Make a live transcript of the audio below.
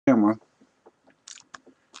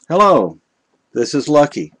Hello, this is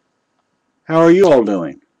Lucky. How are you all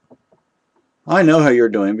doing? I know how you're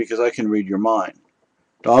doing because I can read your mind.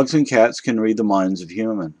 Dogs and cats can read the minds of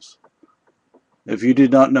humans. If you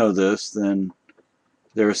did not know this, then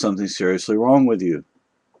there is something seriously wrong with you.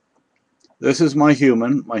 This is my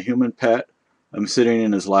human pet. I'm sitting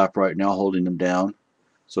in his lap right now holding him down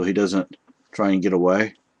so he doesn't try and get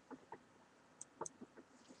away.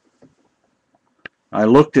 I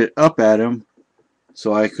looked up at him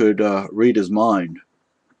so I could read his mind.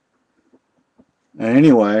 And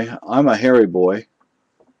anyway, I'm a hairy boy,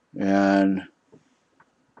 and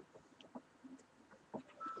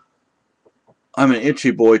I'm an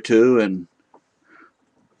itchy boy too, and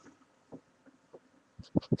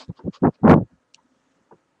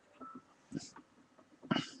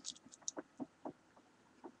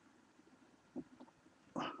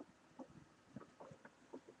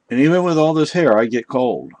even with all this hair, I get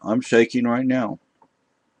cold. I'm shaking right now.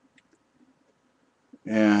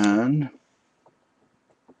 And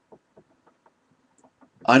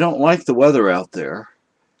I don't like the weather out there.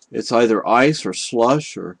 It's either ice or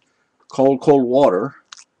slush or cold, cold water.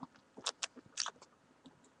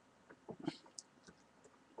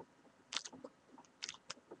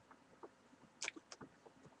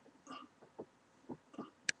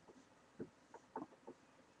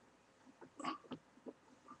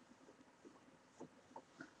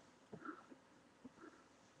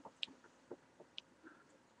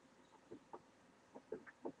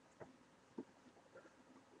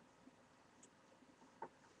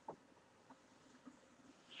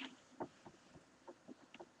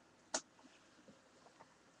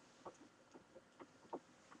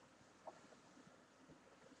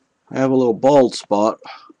 I have a little bald spot.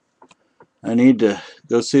 I need to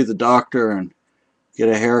go see the doctor and get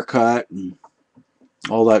a haircut and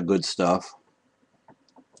all that good stuff.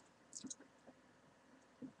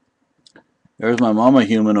 There's my mama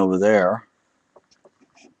human over there.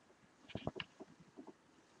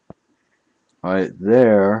 Right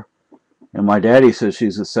there. And my daddy says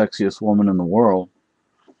she's the sexiest woman in the world.